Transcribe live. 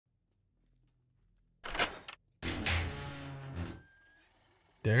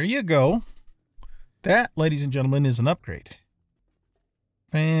There you go. That, ladies and gentlemen, is an upgrade.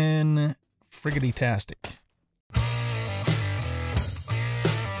 Fan-friggity-tastic.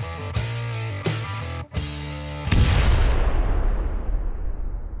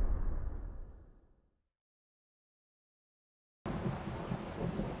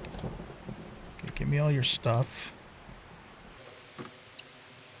 Okay, give me all your stuff.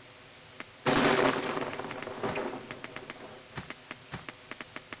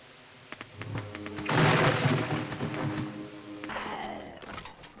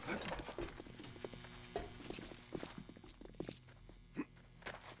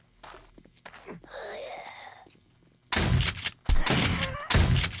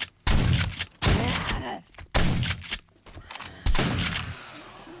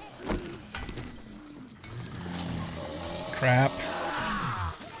 Crap.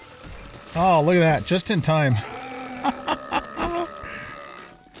 Oh, look at that. Just in time.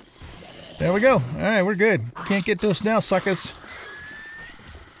 There we go. All right, we're good. Can't get to us now, suckers.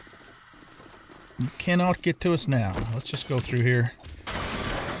 You cannot get to us now. Let's just go through here.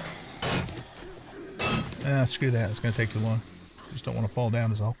 Ah, screw that. It's going to take too long. Just don't want to fall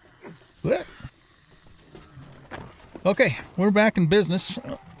down is all. What? Okay, we're back in business.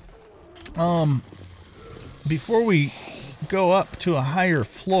 Before we go up to a higher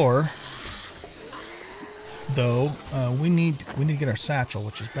floor, though, we need to get our satchel,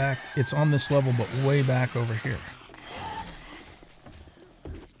 which is back. It's on this level, but way back over here.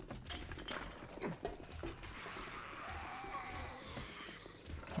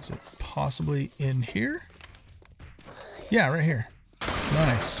 Is it possibly in here? Yeah, right here.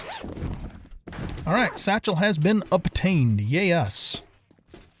 Nice. All right, satchel has been obtained. Yay us.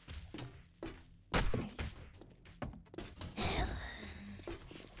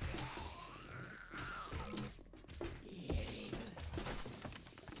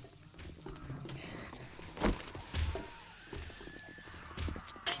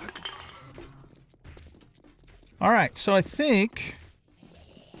 All right, so I think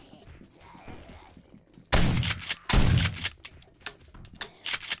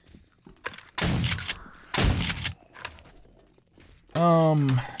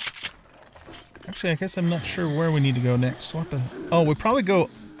actually I guess I'm not sure where we need to go next. What the? Oh, we probably go.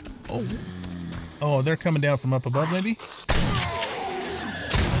 Oh, they're coming down from up above, maybe.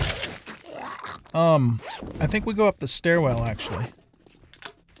 I think we go up the stairwell actually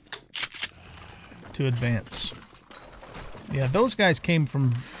to advance. Yeah, those guys came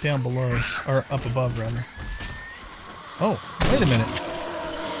from down below, or up above, rather. Oh, wait a minute.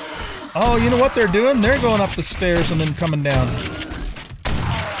 Oh, you know what they're doing? They're going up the stairs and then coming down.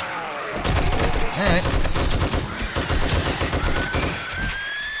 Alright.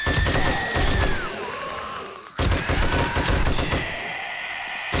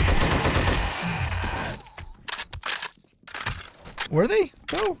 Were they?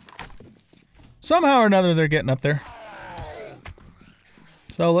 Oh. Somehow or another, they're getting up there.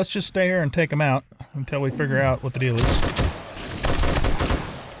 So let's just stay here and take them out until we figure out what the deal is.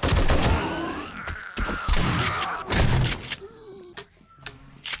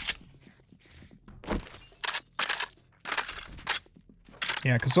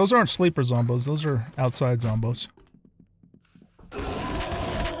 Yeah, because those aren't sleeper zombos. Those are outside zombos.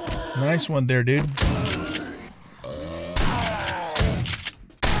 Nice one there, dude.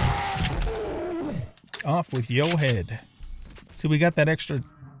 Off with your head. See, we got that extra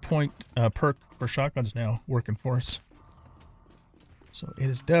point perk for shotguns now working for us. So it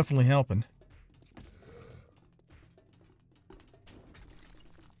is definitely helping.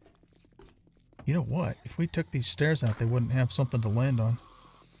 You know what? If we took these stairs out, they wouldn't have something to land on.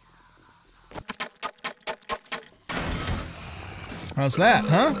 How's that,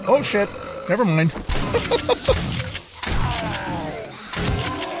 huh? Oh, shit. Never mind.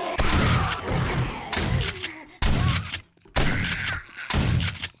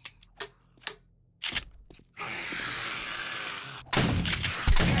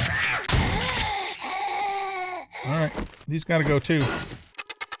 Alright, these gotta go too.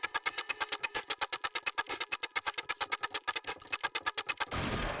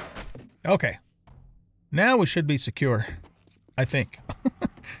 Okay. Now we should be secure. I think.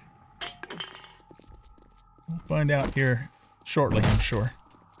 We'll find out here shortly, I'm sure.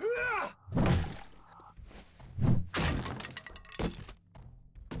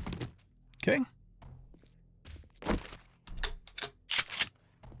 Okay.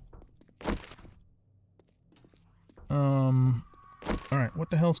 Alright, what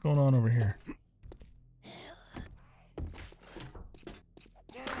the hell's going on over here?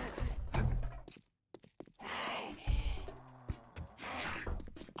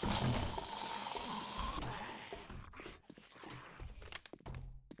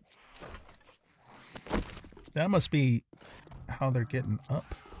 That must be how they're getting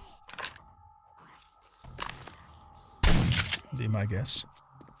up. Be my guess.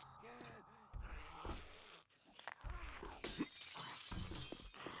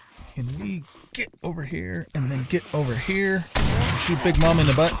 Can we get over here and then get over here? Shoot Big Mom in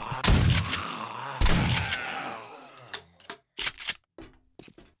the butt.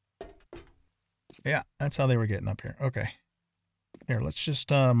 Yeah, that's how they were getting up here. Okay. Here, let's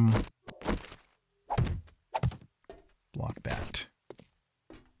just block that.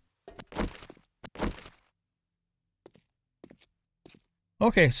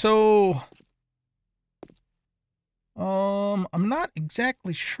 Okay, so I'm not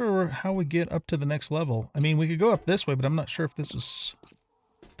exactly sure how we get up to the next level. I mean, we could go up this way, but I'm not sure if this is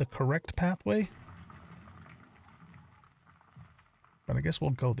the correct pathway. But I guess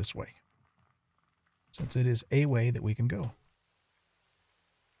we'll go this way, since it is a way that we can go.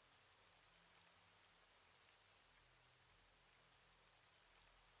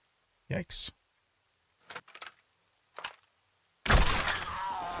 Yikes.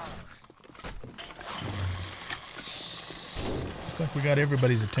 Looks like we got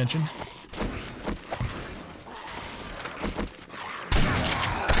everybody's attention.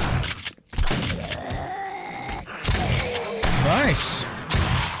 Nice.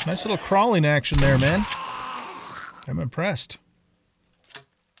 Nice little crawling action there, man. I'm impressed.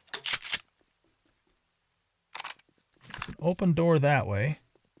 An open door that way.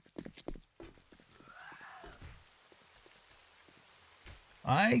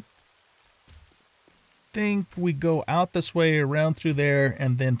 I think we go out this way, around through there,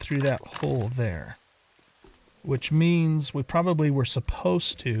 and then through that hole there. Which means we probably were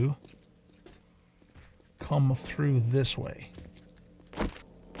supposed to come through this way.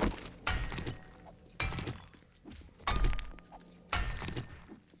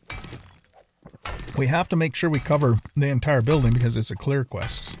 We have to make sure we cover the entire building because it's a clear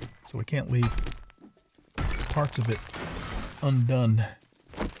quest. So we can't leave parts of it undone.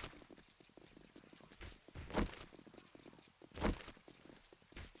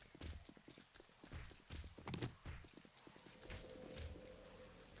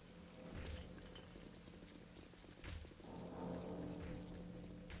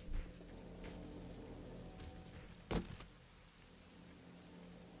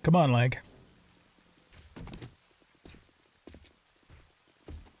 Come on, lag.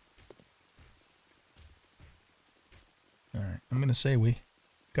 All right, I'm going to say we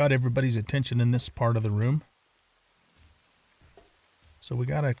got everybody's attention in this part of the room. So we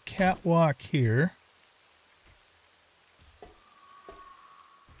got a catwalk here.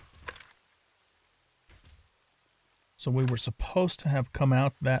 So we were supposed to have come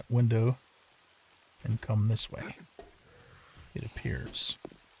out that window and come this way, it appears.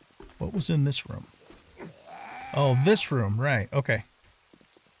 What was in this room? Oh, this room, right, okay.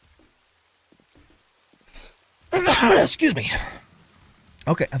 Excuse me.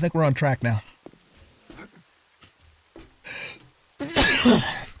 Okay, I think we're on track now.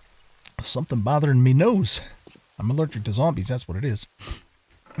 Something bothering me nose. I'm allergic to zombies, that's what it is.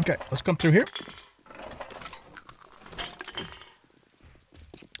 Okay, let's come through here.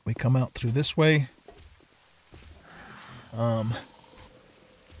 We come out through this way.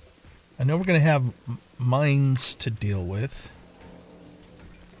 I know we're going to have mines to deal with.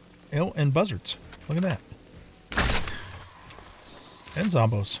 Oh, and buzzards. Look at that. And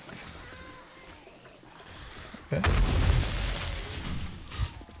zombos. Okay.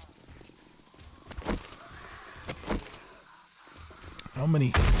 How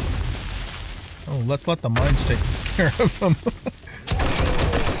many? Oh, let's let the mines take care of them.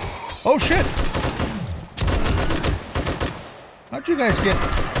 Oh, shit! How'd you guys get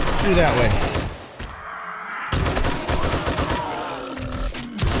through that way?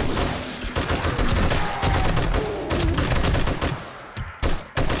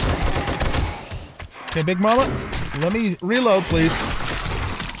 Okay, Big Mama, let me reload, please.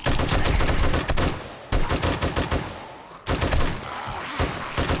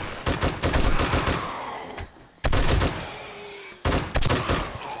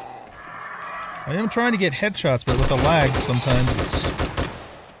 I am trying to get headshots, but with the lag, sometimes it's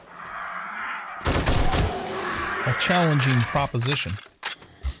a challenging proposition.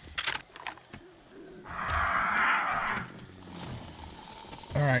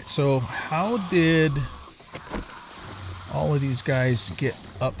 Alright, so how did all of these guys get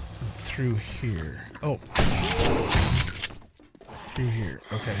up through here? Oh. Through here,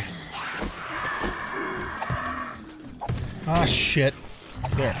 okay. Ah, shit.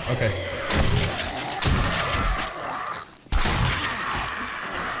 There, okay.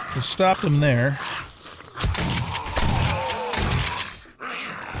 We stopped him there.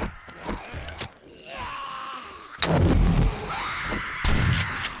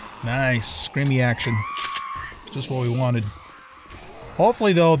 Nice. Screamy action. Just what we wanted.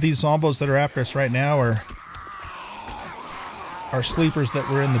 Hopefully, though, these zombos that are after us right now are sleepers that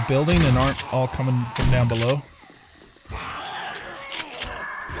were in the building and aren't all coming from down below.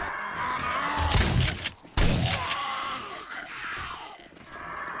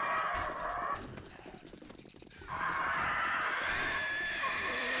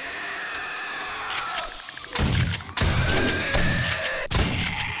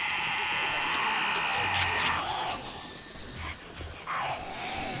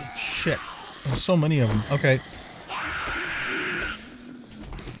 Shit. There's so many of them. Okay.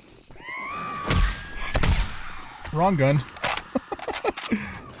 Wrong gun.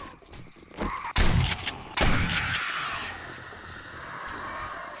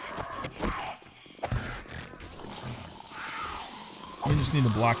 We just need to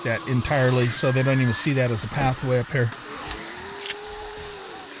block that entirely so they don't even see that as a pathway up here.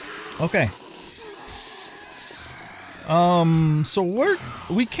 Okay. So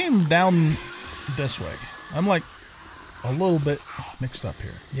we came down this way. I'm like a little bit mixed up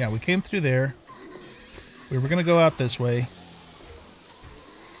here. Yeah, we came through there. We were gonna go out this way.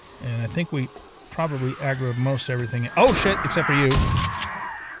 And I think we probably aggroed most everything. Oh shit, except for you.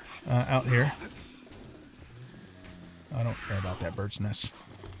 Out here. I don't care about that bird's nest.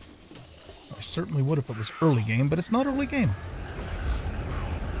 I certainly would if it was early game, but it's not early game.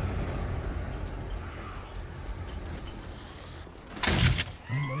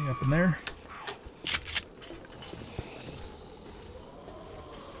 Anybody up in there?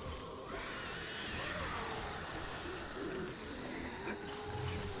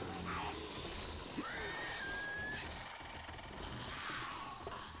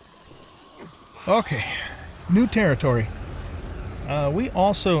 Okay, new territory. We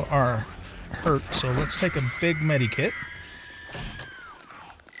also are hurt, so let's take a big medikit.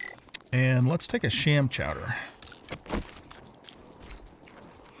 And let's take a sham chowder.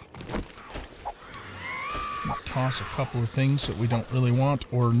 Toss a couple of things that we don't really want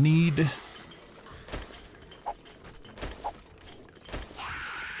or need.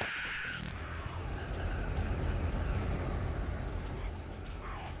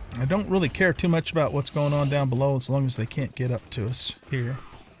 I don't really care too much about what's going on down below as long as they can't get up to us here.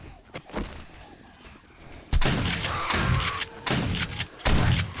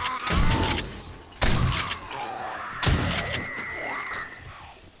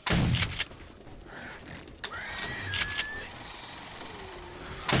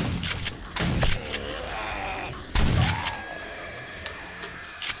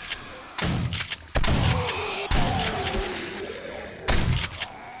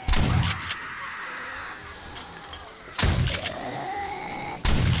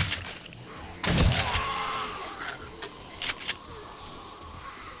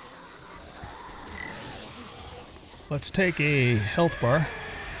 Let's take a health bar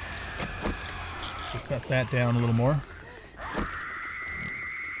to cut that down a little more.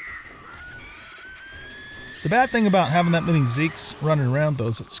 The bad thing about having that many Zeeks running around, though,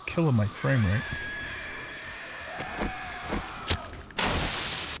 is it's killing my frame rate.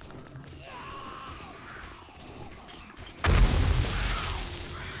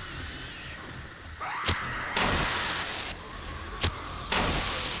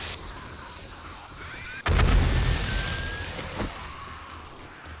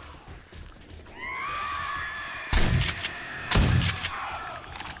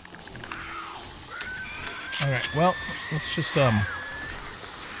 Alright, well, let's just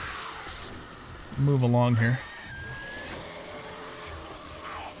move along here.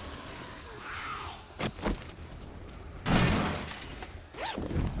 I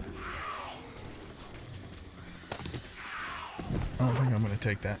don't think I'm going to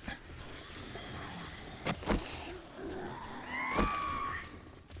take that.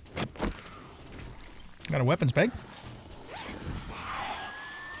 Got a weapons bag.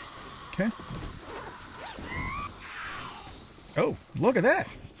 Okay. Oh, look at that.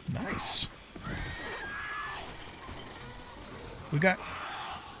 Nice. We got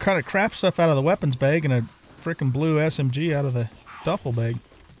kind of crap stuff out of the weapons bag and a frickin' blue SMG out of the duffel bag.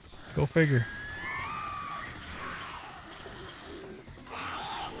 Go figure.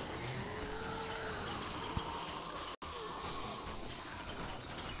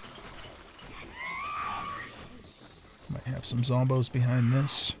 Might have some zombos behind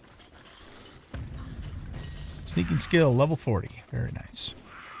this. Sneaking skill, level 40. Very nice.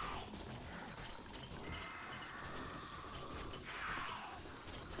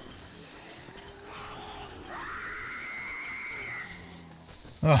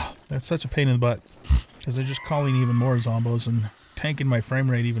 Oh, that's such a pain in the butt. Because they're just calling even more zombos and tanking my frame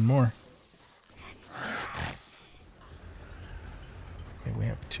rate even more. Okay, we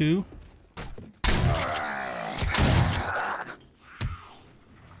have 2.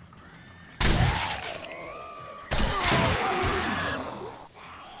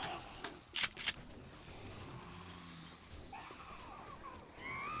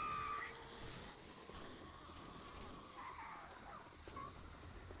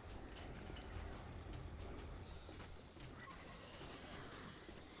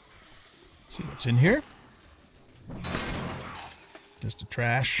 See what's in here. Just a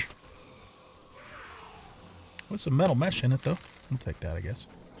trash. With some metal mesh in it, though. I'll take that, I guess.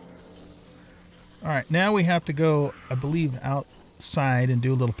 Alright, now we have to go, I believe, outside and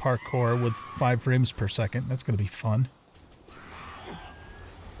do a little parkour with 5 frames per second. That's going to be fun.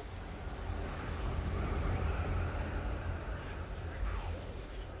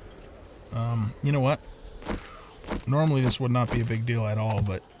 You know what? Normally this would not be a big deal at all,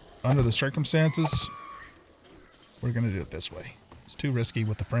 but under the circumstances, we're going to do it this way. It's too risky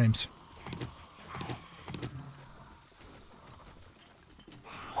with the frames.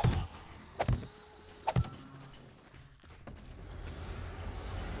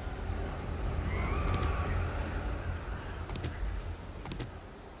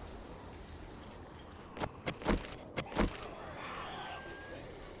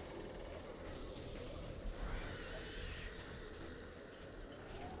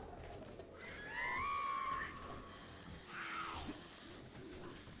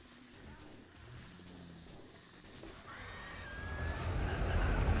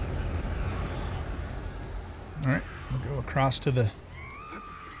 Alright, we'll go across to the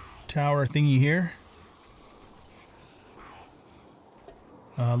tower thingy here.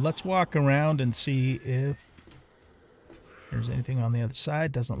 Let's walk around and see if there's anything on the other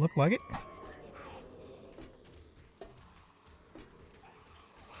side. Doesn't look like it.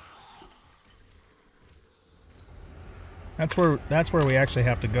 That's where we actually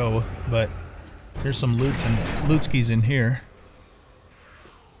have to go, but there's some lootskis in here.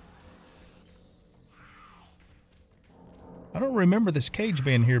 I don't remember this cage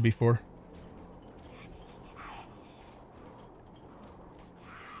being here before.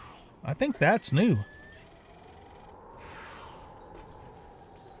 I think that's new.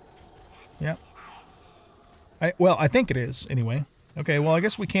 Yeah. Well, I think it is, anyway. Okay, well, I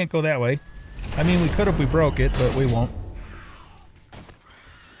guess we can't go that way. I mean, we could if we broke it, but we won't.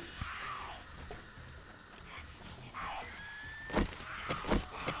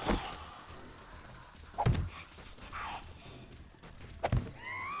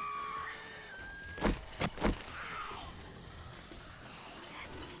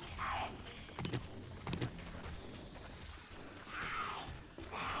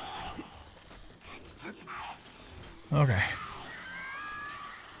 Okay.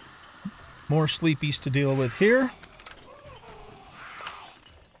 More sleepies to deal with here.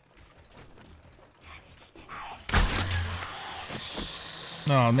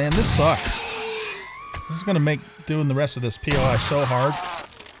 Oh man, this sucks. This is gonna make doing the rest of this POI so hard.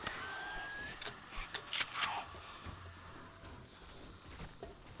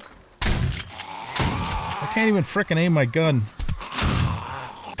 I can't even frickin' aim my gun.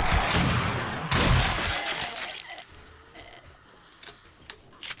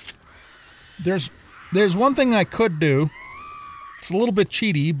 There's one thing I could do. It's a little bit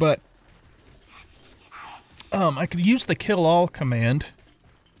cheaty, but I could use the kill all command.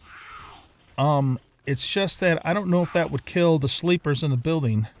 It's just that I don't know if that would kill the sleepers in the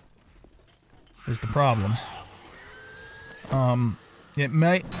building. Is the problem. It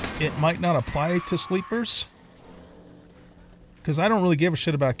might not apply to sleepers, because I don't really give a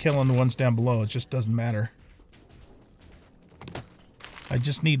shit about killing the ones down below. It just doesn't matter. I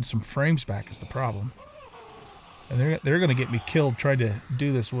just need some frames back is the problem. And they're going to get me killed trying to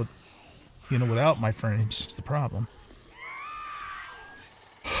do this with, you know, without my frames. It's the problem.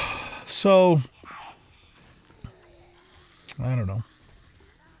 So, I don't know.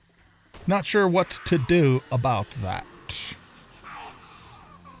 Not sure what to do about that.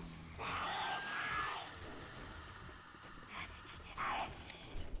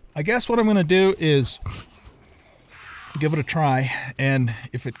 I guess what I'm going to do is give it a try, and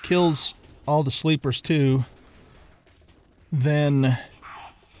if it kills all the sleepers too, then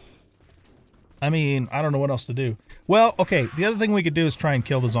I mean, I don't know what else to do. Well, okay, the other thing we could do is try and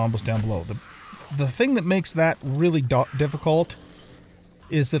kill the zombies down below. The thing that makes that really difficult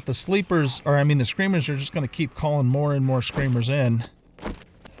is that the sleepers, or I mean the screamers, are just going to keep calling more and more screamers in.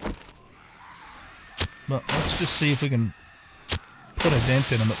 But let's just see if we can put a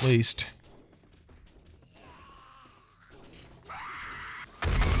dent in them at least.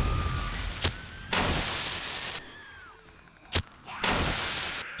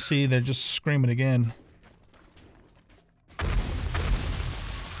 see, they're just screaming again.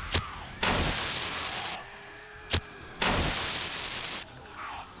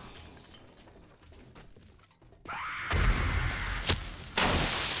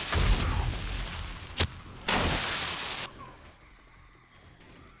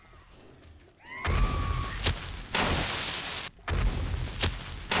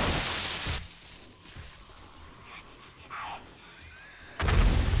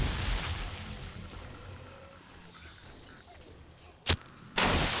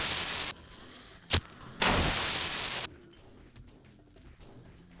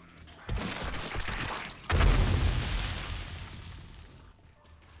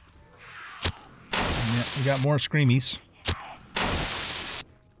 We got more screamies.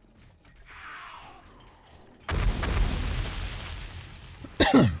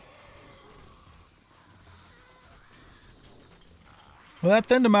 Well, that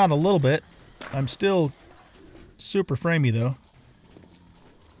thinned them out a little bit. I'm still super framey, though.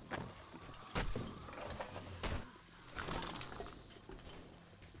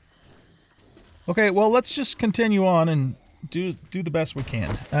 Okay, well, let's just continue on and do the best we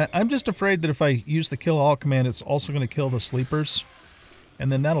can. I'm just afraid that if I use the kill all command, it's also going to kill the sleepers, and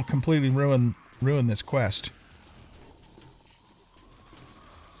then that'll completely ruin this quest.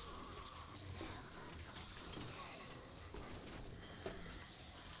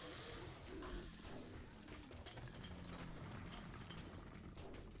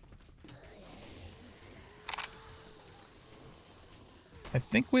 I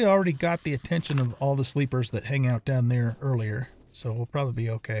think we already got the attention of all the sleepers that hang out down there earlier, so we'll probably be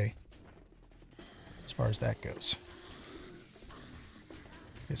okay as far as that goes.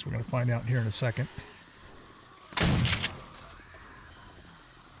 Guess we're going to find out here in a second.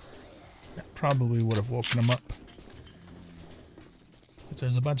 That probably would have woken them up. But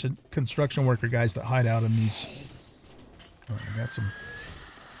there's a bunch of construction worker guys that hide out in these. Oh,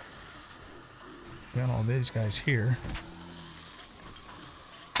 we got all these guys here.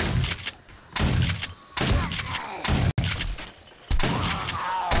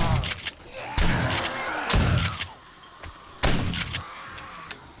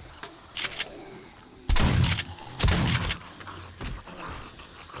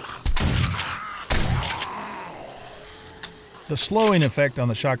 The slowing effect on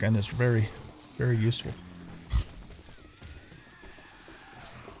the shotgun is very, very useful.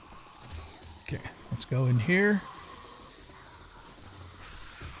 Okay, let's go in here.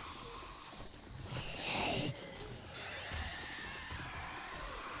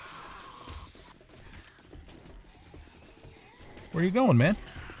 Where are you going, man?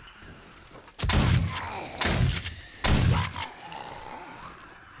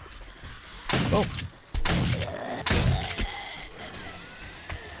 Oh.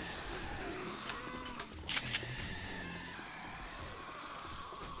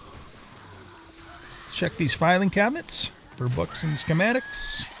 Check these filing cabinets for books and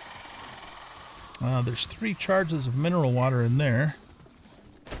schematics. There's 3 charges of mineral water in there.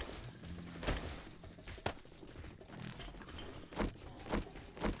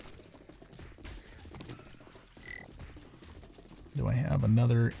 Do I have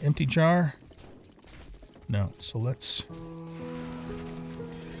another empty jar? No, so let's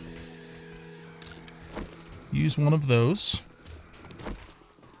use one of those.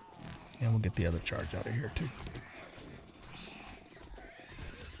 And we'll get the other charge out of here, too.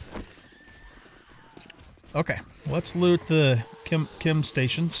 Okay, let's loot the chem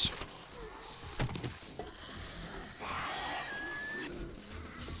stations.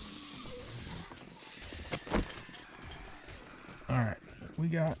 Alright, we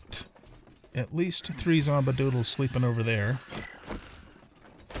got at least 3 zombadoodles sleeping over there.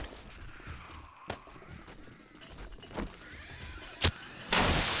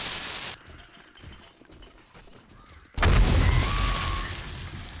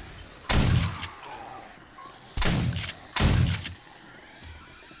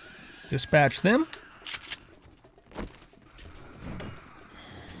 Dispatch them.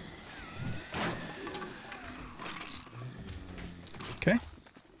 Okay.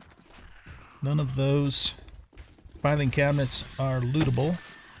 None of those filing cabinets are lootable.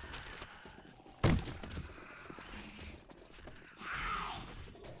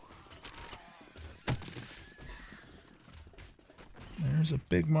 There's a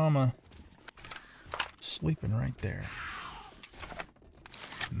big mama sleeping right there.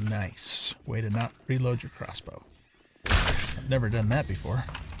 Nice. Way to not reload your crossbow. I've never done that before.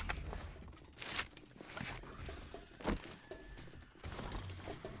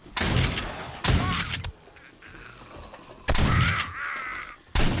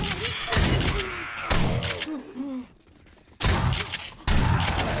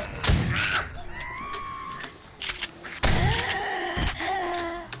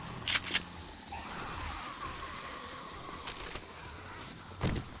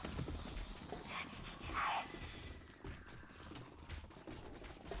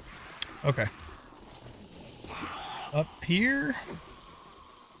 Okay. Up here.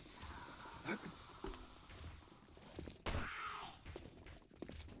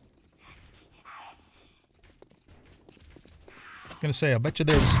 Gonna say, I bet you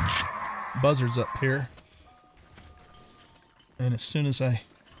there's buzzards up here. And as soon as I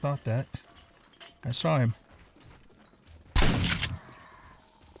thought that, I saw him.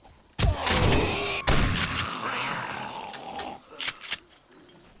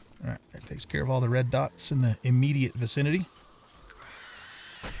 Alright, that takes care of all the red dots in the immediate vicinity.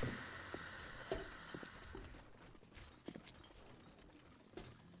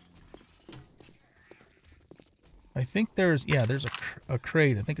 I think there's, yeah, there's a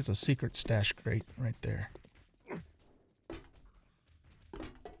crate. I think it's a secret stash crate right there.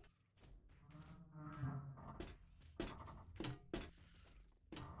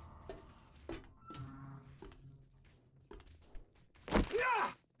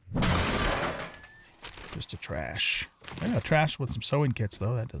 Just a trash. Yeah, trash with some sewing kits,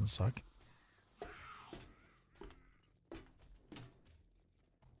 though. That doesn't suck.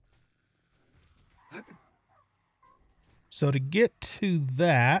 So to get to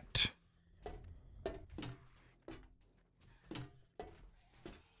that,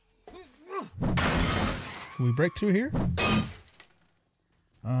 can we break through here?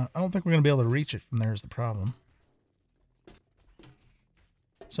 I don't think we're going to be able to reach it from there is the problem.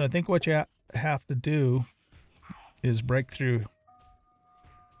 So I think what you have to do is break through.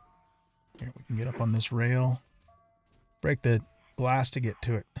 Here, we can get up on this rail. Break the glass to get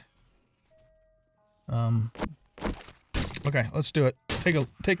to it. Okay, let's do it.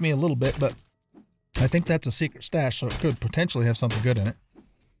 Take me a little bit, but I think that's a secret stash, so it could potentially have something good in it.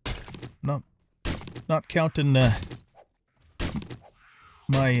 Not counting my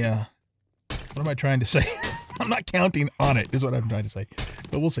what am I trying to say? I'm not counting on it, is what I'm trying to say.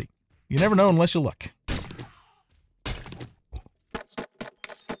 But we'll see. You never know unless you look.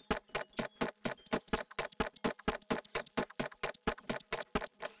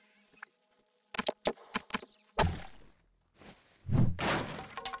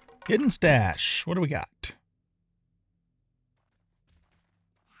 Hidden stash. What do we got?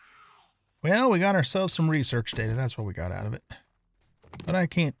 Well, we got ourselves some research data. That's what we got out of it. But I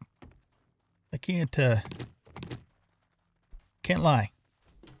can't lie.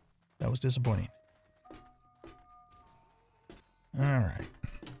 That was disappointing. All right.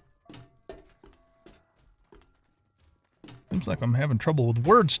 Seems like I'm having trouble with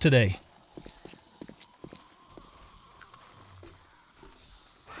words today.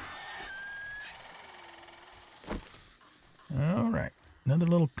 All right. Another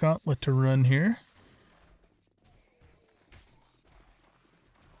little gauntlet to run here.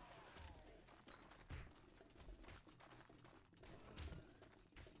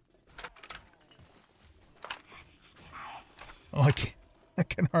 Oh, I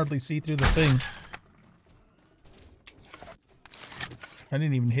can hardly see through the thing. I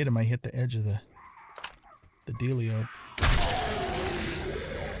didn't even hit him. I hit the edge of the dealio.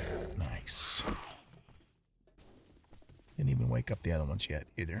 Nice. Didn't even wake up the other ones yet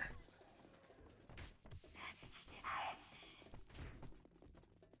either.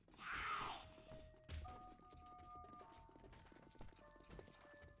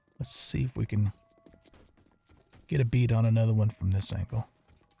 Let's see if we can get a bead on another one from this angle.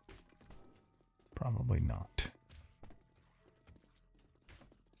 Probably not.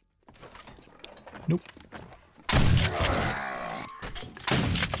 Nope.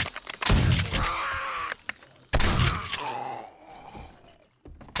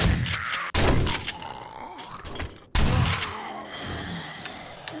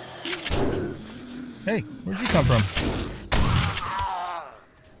 Hey, where'd you come from?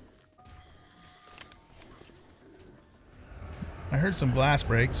 I heard some glass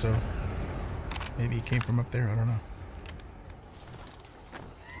break, so maybe it came from up there. I don't know.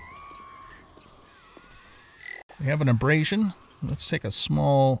 We have an abrasion. Let's take a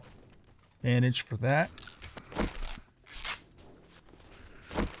small bandage for that.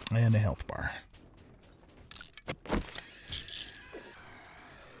 And a health bar.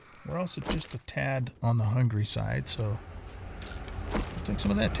 We're also just a tad on the hungry side, so I'll take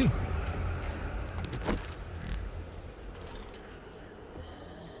some of that too.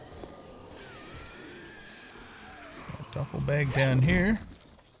 Duffel bag down here.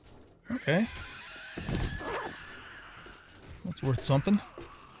 Okay. That's worth something.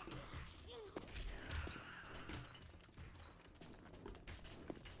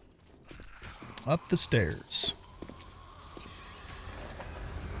 Up the stairs.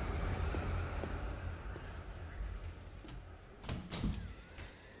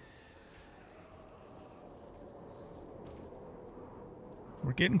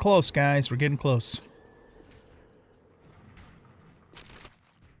 we're getting close, guys. We're getting close.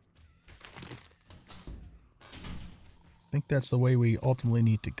 I think that's the way we ultimately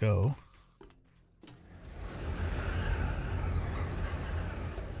need to go.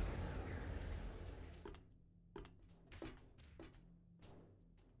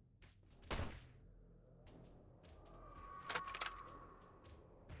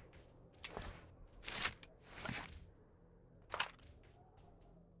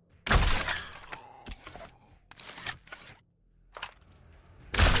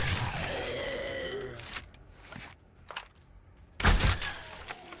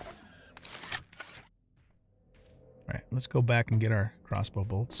 Let's go back and get our crossbow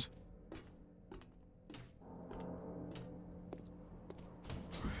bolts.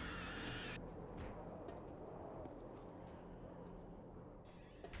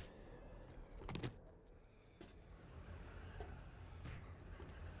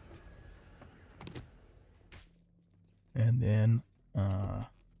 And then,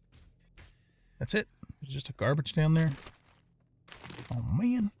 that's it. There's just a garbage down there. Oh,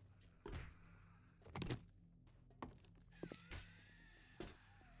 man.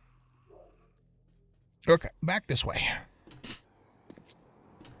 Okay, back this way.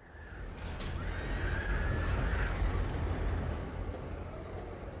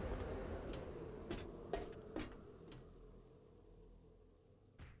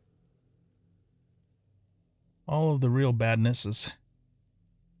 All of the real badness is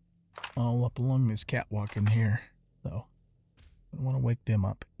all up along this catwalk in here, so I don't want to wake them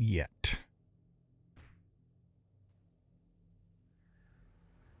up yet.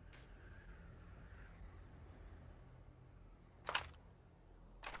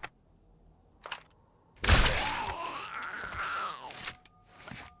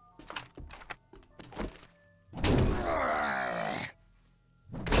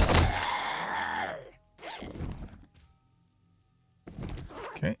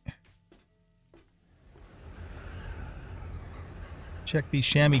 Okay. Check these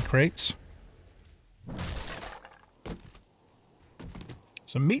chamois crates.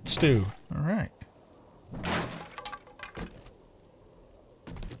 Some meat stew. All right.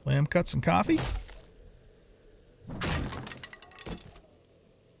 Lamb cuts and coffee.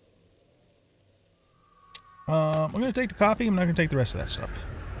 I'm going to take the coffee. I'm not going to take the rest of that stuff.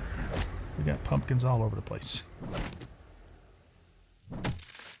 We got pumpkins all over the place.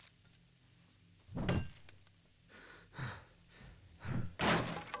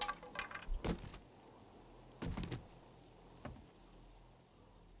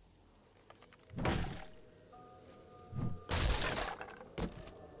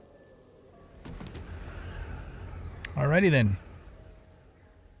 Alrighty then.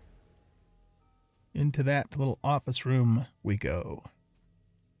 Into that little office room we go.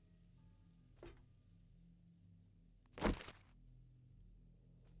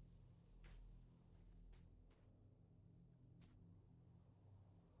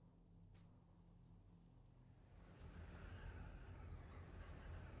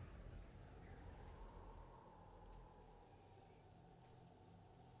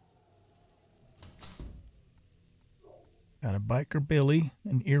 Got a biker Billy,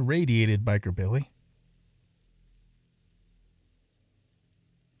 an irradiated biker Billy.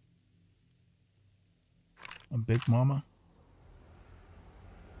 A big mama.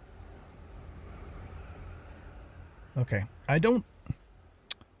 Okay, I don't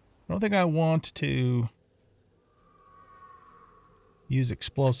think I want to use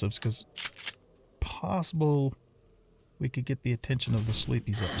explosives because possible we could get the attention of the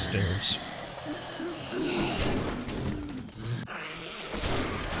sleepies upstairs.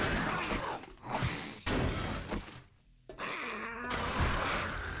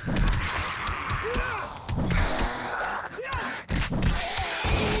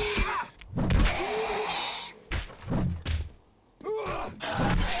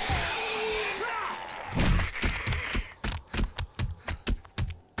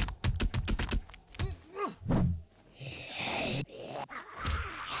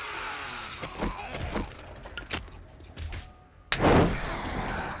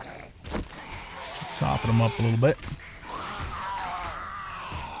 Soften them up a little bit.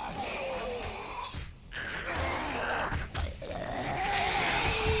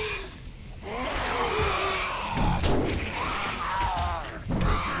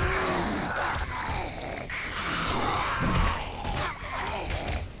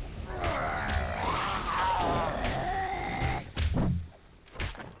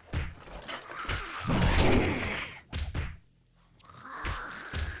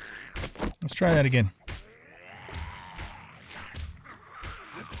 Let's try that again.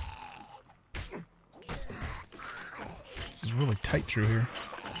 really tight through here.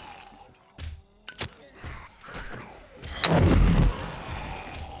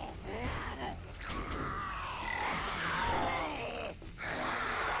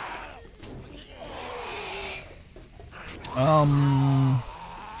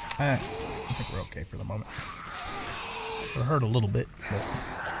 I think we're okay for the moment. It hurt a little bit, but...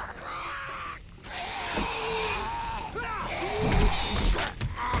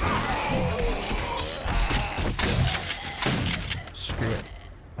 Screw it.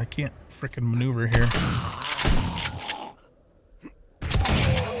 I can't frickin' maneuver here.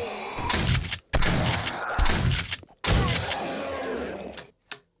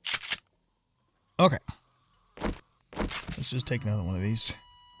 Okay. Let's just take another one of these.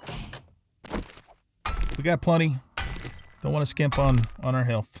 We got plenty. Don't want to skimp on our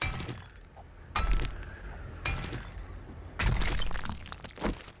health.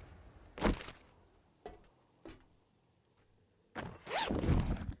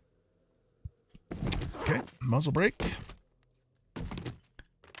 Okay, muzzle brake.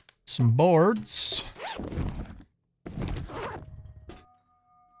 Some boards.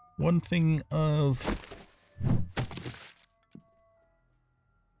 One thing of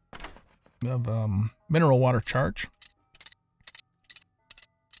mineral water charge.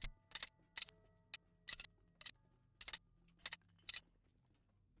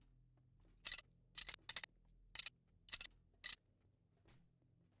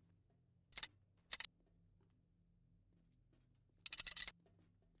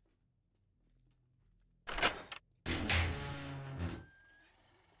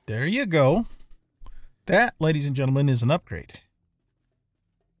 There you go. That, ladies and gentlemen, is an upgrade.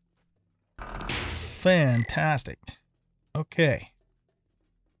 Fantastic. Okay.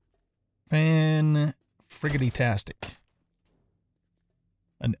 Fan-friggity-tastic.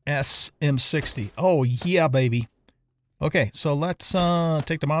 An SM60. Oh, yeah, baby. Okay, so let's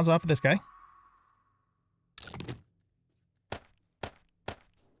take the mods off of this guy.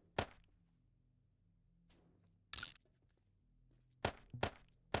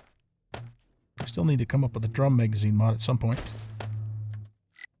 Still need to come up with a drum magazine mod at some point.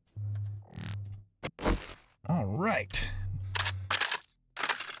 All right.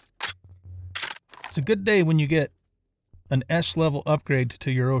 It's a good day when you get an S level upgrade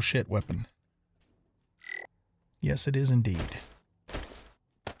to your oh shit weapon. Yes, it is indeed.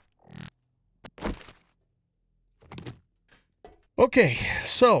 Okay,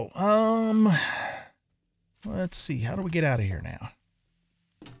 so let's see. How do we get out of here now?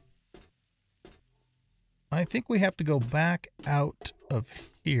 I think we have to go back out of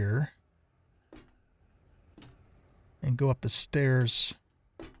here and go up the stairs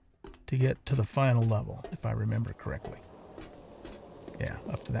to get to the final level, if I remember correctly. Yeah,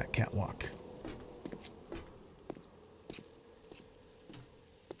 up to that catwalk.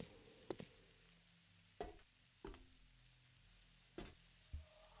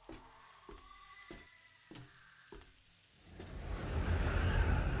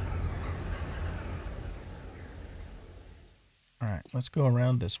 All right, let's go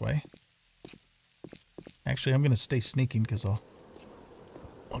around this way. Actually, I'm going to stay sneaking because I'll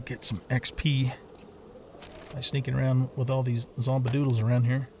get some XP by sneaking around with all these zombadoodles around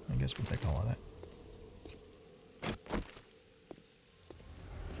here. I guess what they call that.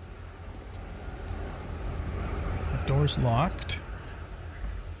 The door's locked.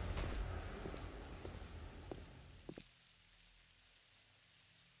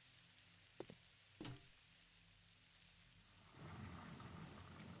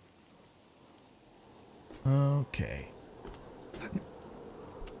 Okay.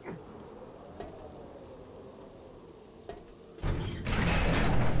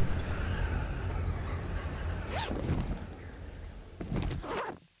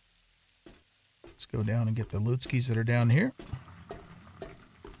 Let's go down and get the loot skis that are down here.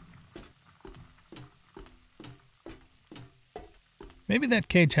 Maybe that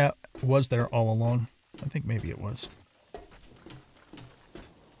cage was there all along. I think maybe it was.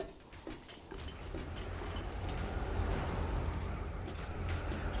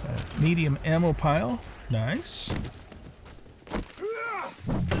 Medium ammo pile. Nice.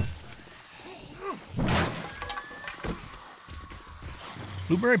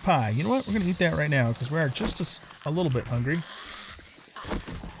 Blueberry pie. You know what? We're going to eat that right now because we are just a little bit hungry.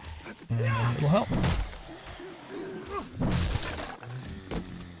 And it'll help.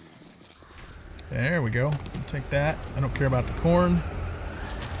 There we go. I'll take that. I don't care about the corn.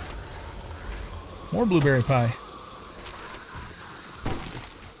 More blueberry pie.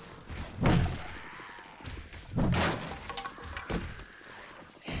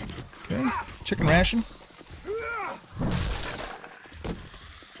 Okay, chicken ration.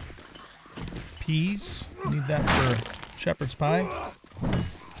 peas. Need that for shepherd's pie.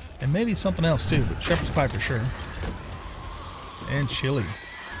 And maybe something else too, but shepherd's pie for sure. And chili.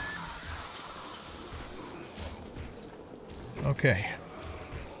 Okay.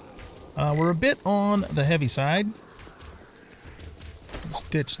 We're a bit on the heavy side. Let's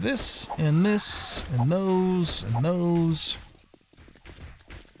ditch this, and this, and those, and those.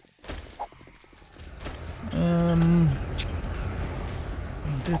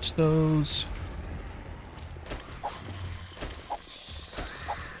 Ditch those.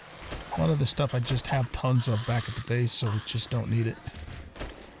 A lot of this stuff I just have tons of back at the base, so we just don't need it.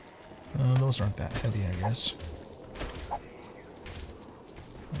 Those aren't that heavy, I guess.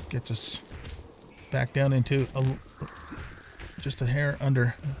 That gets us back down into just a hair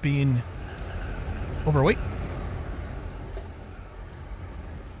under being overweight.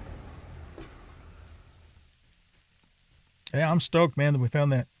 Yeah, I'm stoked, man, that we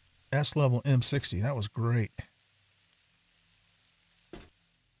found that S-level M60. That was great.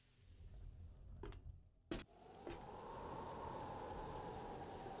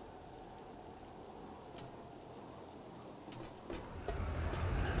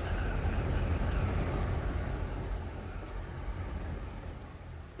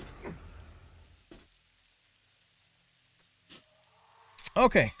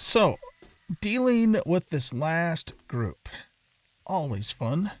 Okay, so dealing with this last group. Always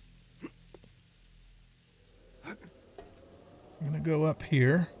fun. I'm going to go up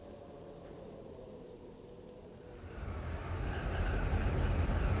here.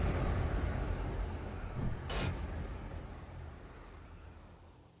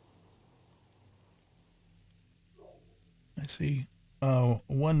 I see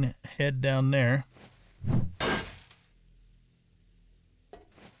one head down there.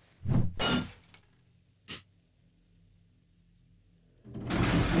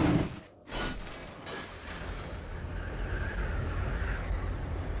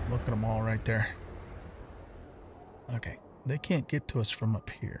 Look at them all right there. Okay, they can't get to us from up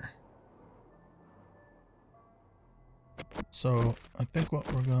here. So I think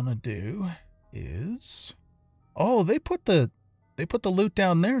what we're gonna do is, oh, they put the loot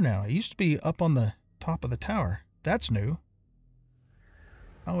down there now. It used to be up on the top of the tower. That's new.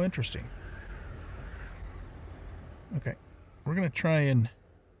 How interesting. Okay, we're gonna try and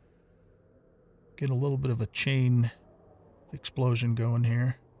get a little bit of a chain explosion going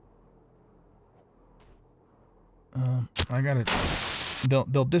here. I got it.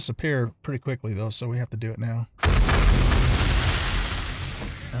 They'll disappear pretty quickly though, so we have to do it now.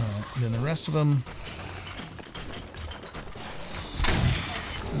 And then the rest of them,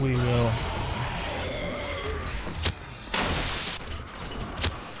 we will.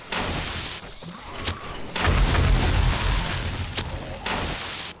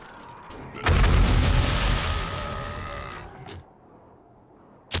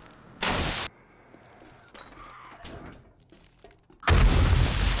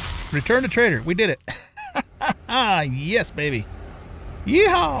 Return to trader. We did it. Yes, baby.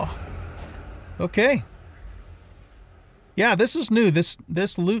 Yeehaw. Okay. Yeah, this is new.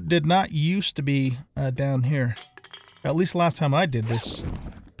 This loot did not used to be down here. At least last time I did this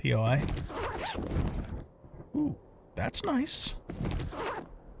POI. Ooh, that's nice.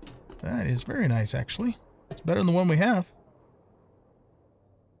 That is very nice, actually. It's better than the one we have.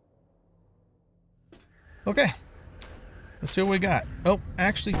 Okay. Let's see what we got. Oh,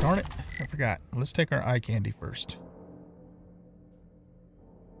 actually, darn it. I forgot. Let's take our eye candy first.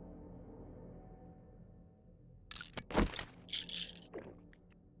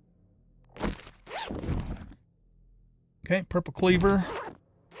 Okay, purple cleaver.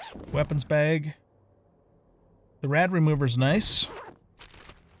 Weapons bag. The rad remover's nice.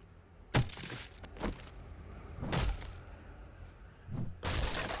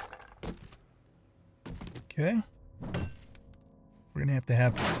 Okay. We're going to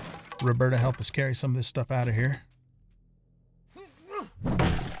have Roberta help us carry some of this stuff out of here.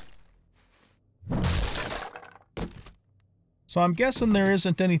 So I'm guessing there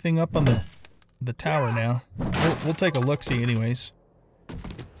isn't anything up on the tower now. We'll take a look-see anyways.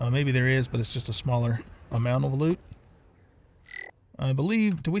 Maybe there is, but it's just a smaller amount of loot. I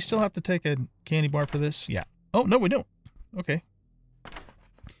believe... Do we still have to take a candy bar for this? Yeah. Oh, no, we don't. Okay.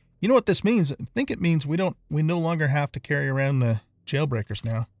 You know what this means? I think it means we no longer have to carry around the jailbreakers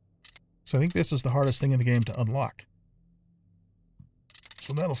now. So I think this is the hardest thing in the game to unlock.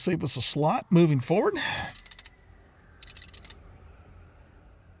 So that'll save us a slot moving forward.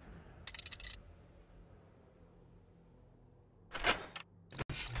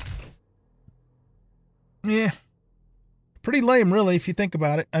 Yeah. Pretty lame, really, if you think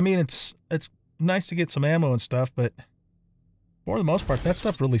about it. I mean, it's nice to get some ammo and stuff, but for the most part, that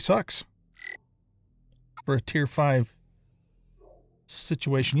stuff really sucks for a tier 5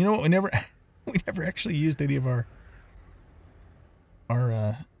 situation. You know what? We never actually used any of our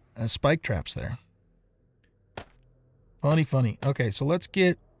spike traps there. Funny. Okay, so let's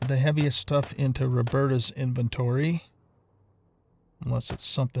get the heaviest stuff into Roberta's inventory. Unless it's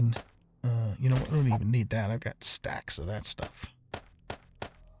something, you know what? I don't even need that. I've got stacks of that stuff.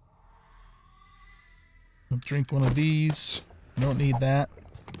 I'll drink one of these. Don't need that.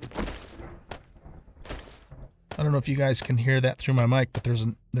 I don't know if you guys can hear that through my mic, but there's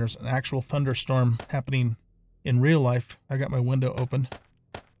an actual thunderstorm happening in real life. I got my window open.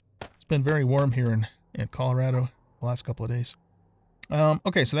 It's been very warm here in Colorado the last couple of days.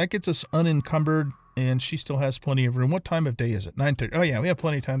 Okay, so that gets us unencumbered, and she still has plenty of room. What time of day is it? 9:30. Oh yeah, we have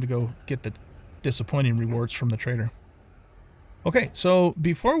plenty of time to go get the disappointing rewards from the trader. Okay, so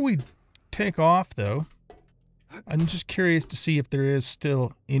before we take off, though, I'm just curious to see if there is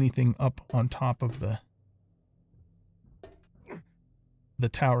still anything up on top of the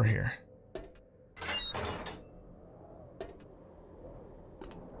tower here.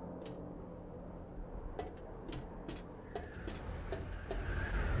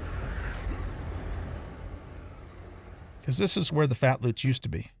 Because this is where the fat loots used to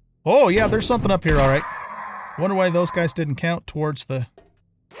be. Oh, yeah, there's something up here, all right. Wonder why those guys didn't count towards the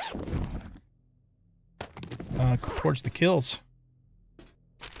kills.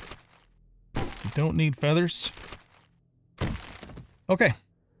 You don't need feathers. Okay.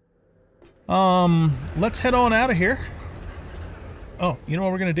 Let's head on out of here. Oh, you know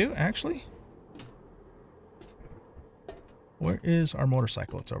what we're going to do, actually? Where is our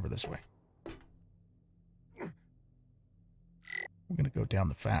motorcycle? It's over this way. We're going to go down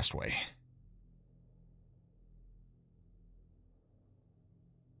the fast way.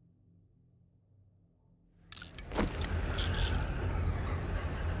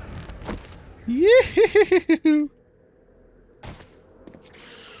 Yee-hoo-hoo-hoo-hoo.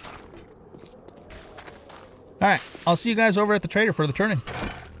 All right, I'll see you guys over at the trader for the turning.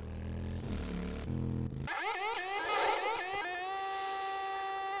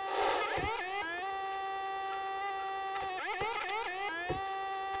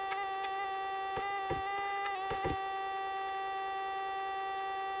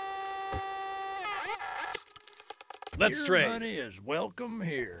 Let's trade. Your money is welcome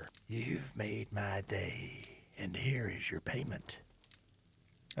here. You've made my day, and here is your payment.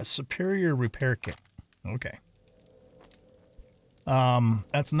 A superior repair kit. Okay.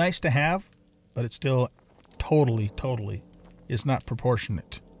 That's nice to have, but it still totally is not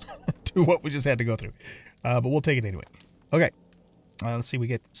proportionate to what we just had to go through. But we'll take it anyway. Okay. Let's see. We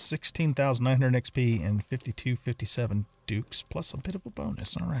get 16,900 XP and 5257 dukes plus a bit of a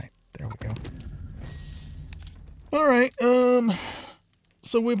bonus. All right. There we go. All right,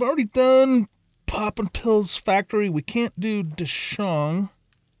 so we've already done Poppin' Pills Factory. We can't do Deshong.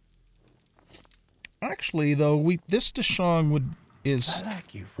 Actually, though, this Deshong is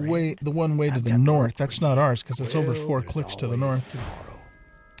the one way to the north. That's not ours because it's over 4 clicks to the north.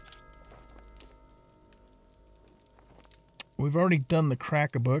 We've already done the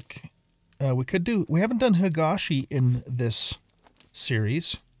Crack-a-Book. We haven't done Higashi in this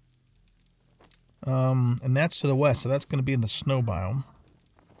series. And that's to the west, so that's going to be in the snow biome.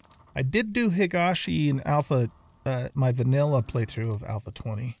 I did do Higashi in Alpha, my vanilla playthrough of Alpha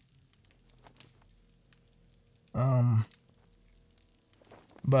 20.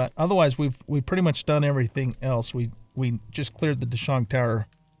 But otherwise, we've pretty much done everything else. We just cleared the Deshong Tower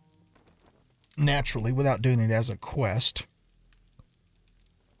naturally without doing it as a quest.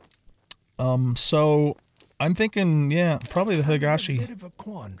 So I'm thinking, yeah, probably the Higashi bit of a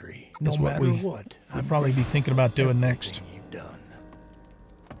quandary. is what we'll probably be thinking about doing next.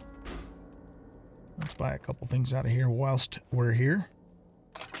 Let's buy a couple things out of here whilst we're here.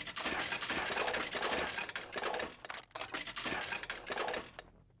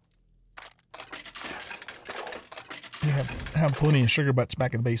 We have plenty of sugar butts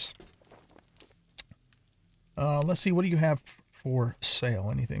back at the base. Let's see, what do you have for sale?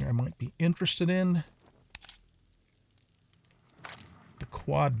 Anything I might be interested in? The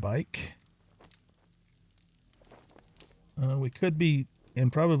quad bike. We could be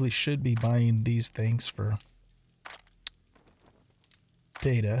and probably should be buying these things for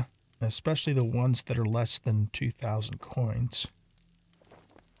data, especially the ones that are less than 2,000 coins.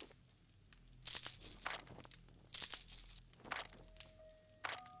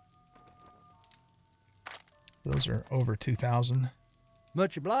 Those are over 2,000.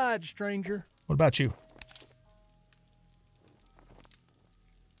 Much obliged, stranger. What about you?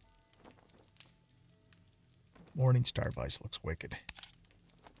 Morning Star Vice looks wicked.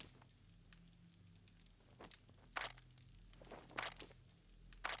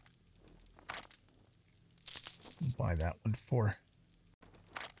 Buy that one for.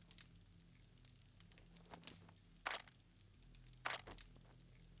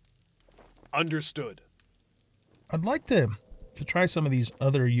 Understood. I'd like to try some of these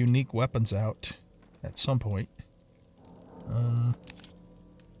other unique weapons out at some point.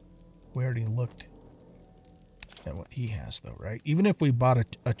 We already looked at what he has, though, right? Even if we bought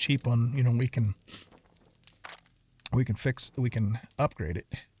a cheap one, you know, we can upgrade it.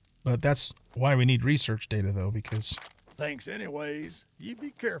 But that's why we need research data, though, because... Thanks anyways. You be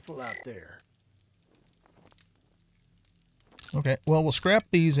careful out there. Okay, well, we'll scrap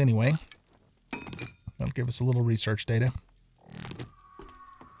these anyway. That'll give us a little research data.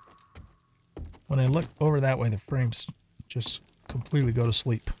 When I look over that way, the frames just completely go to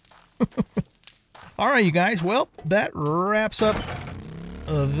sleep. All right, you guys. Well, that wraps up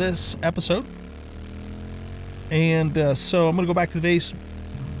this episode. And so I'm going to go back to the base,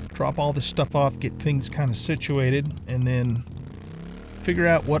 drop all this stuff off, get things kind of situated, and then figure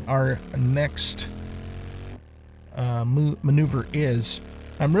out what our next maneuver is.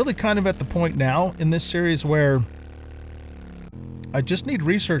 I'm really kind of at the point now in this series where I just need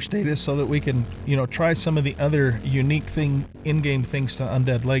research data so that we can, you know, try some of the other unique in-game things to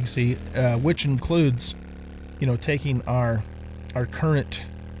Undead Legacy, which includes, you know, taking our current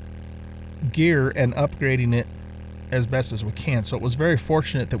gear and upgrading it as best as we can. So it was very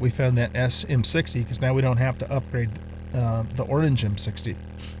fortunate that we found that M60, because now we don't have to upgrade the orange M60.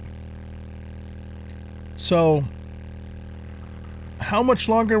 So how much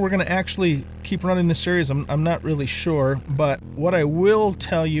longer we're going to actually keep running this series, I'm not really sure, but what I will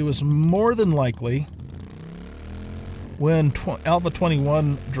tell you is more than likely when Alpha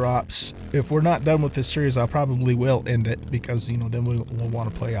 21 drops, if we're not done with this series, I probably will end it, because, you know, then we'll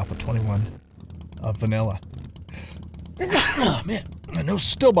want to play Alpha 21 vanilla. Oh, man, my nose is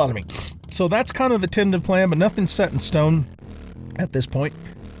still bothering me. So that's kind of the tentative plan, but nothing's set in stone at this point.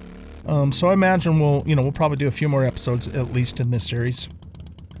 So I imagine we'll probably do a few more episodes, at least in this series,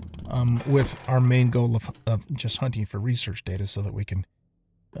 with our main goal of just hunting for research data so that we can,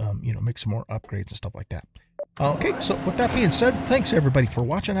 make some more upgrades and stuff like that. Okay, so with that being said, thanks everybody for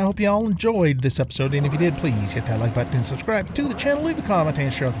watching. I hope you all enjoyed this episode, and if you did, please hit that like button and subscribe to the channel, leave a comment,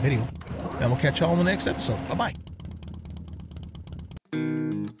 and share out the video. And we'll catch you all in the next episode. Bye-bye.